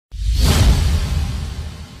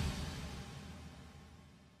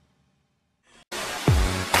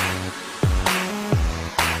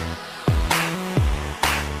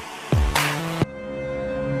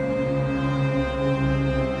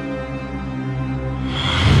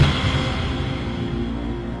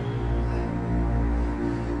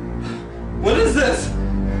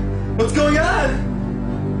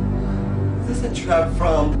trap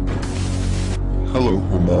from... Hello,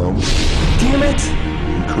 Mom. Damn it!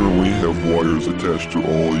 You currently have wires attached to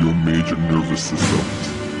all your major nervous systems.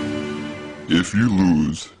 If you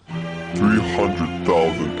lose,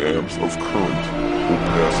 300,000 amps of current will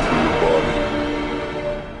pass through your body.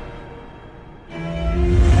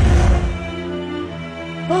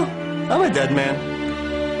 Oh, I'm a dead man.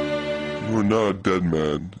 You are not a dead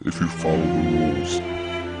man if you follow the rules.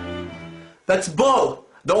 That's bull!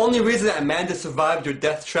 The only reason that Amanda survived your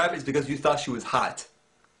death trap is because you thought she was hot.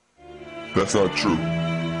 That's not true.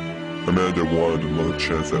 Amanda wanted another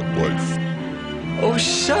chance at life. Oh,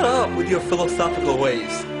 shut up with your philosophical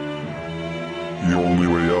ways. The only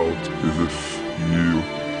way out is if you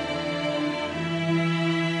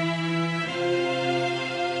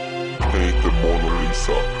paint the Mona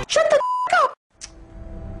Lisa. Shut the f*** up!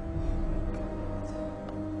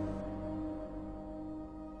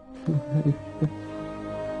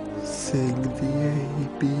 Sing the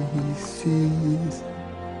ABCs.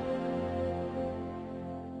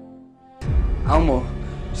 Elmo,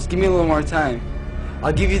 just give me a little more time.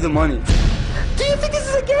 I'll give you the money. Do you think this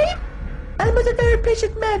is a game? Elmo's a very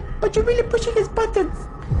patient man, but you're really pushing his buttons.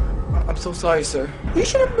 I'm so sorry, sir. You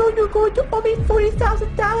should have known you were going to owe me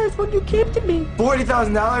 $40,000 when you came to me.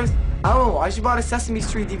 $40,000? Elmo, I should buy a Sesame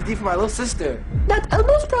Street DVD for my little sister. Not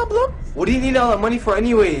Elmo's problem. What do you need all that money for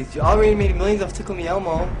anyways? You already made millions off Tickle Me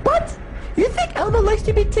Elmo. What? You think Elmo likes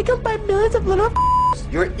to be tickled by millions of little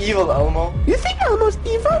You're evil, Elmo. You think Elmo's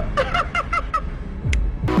evil?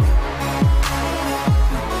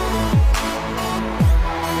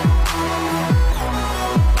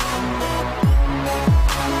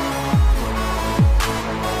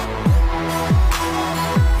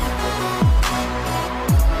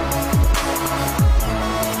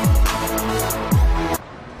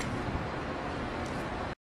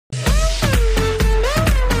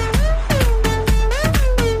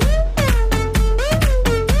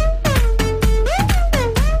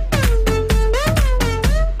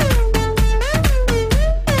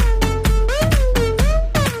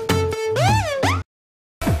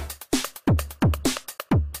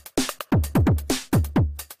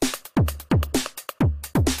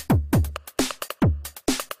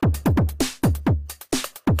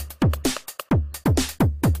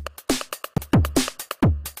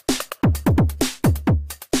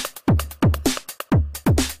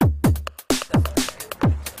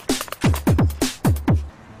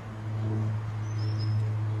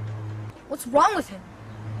 What's wrong with him?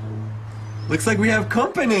 Looks like we have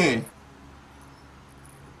company!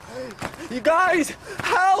 You guys,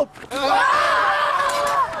 help! Come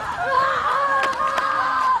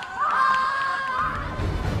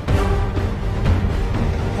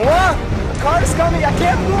on! The car is coming, I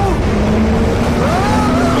can't move!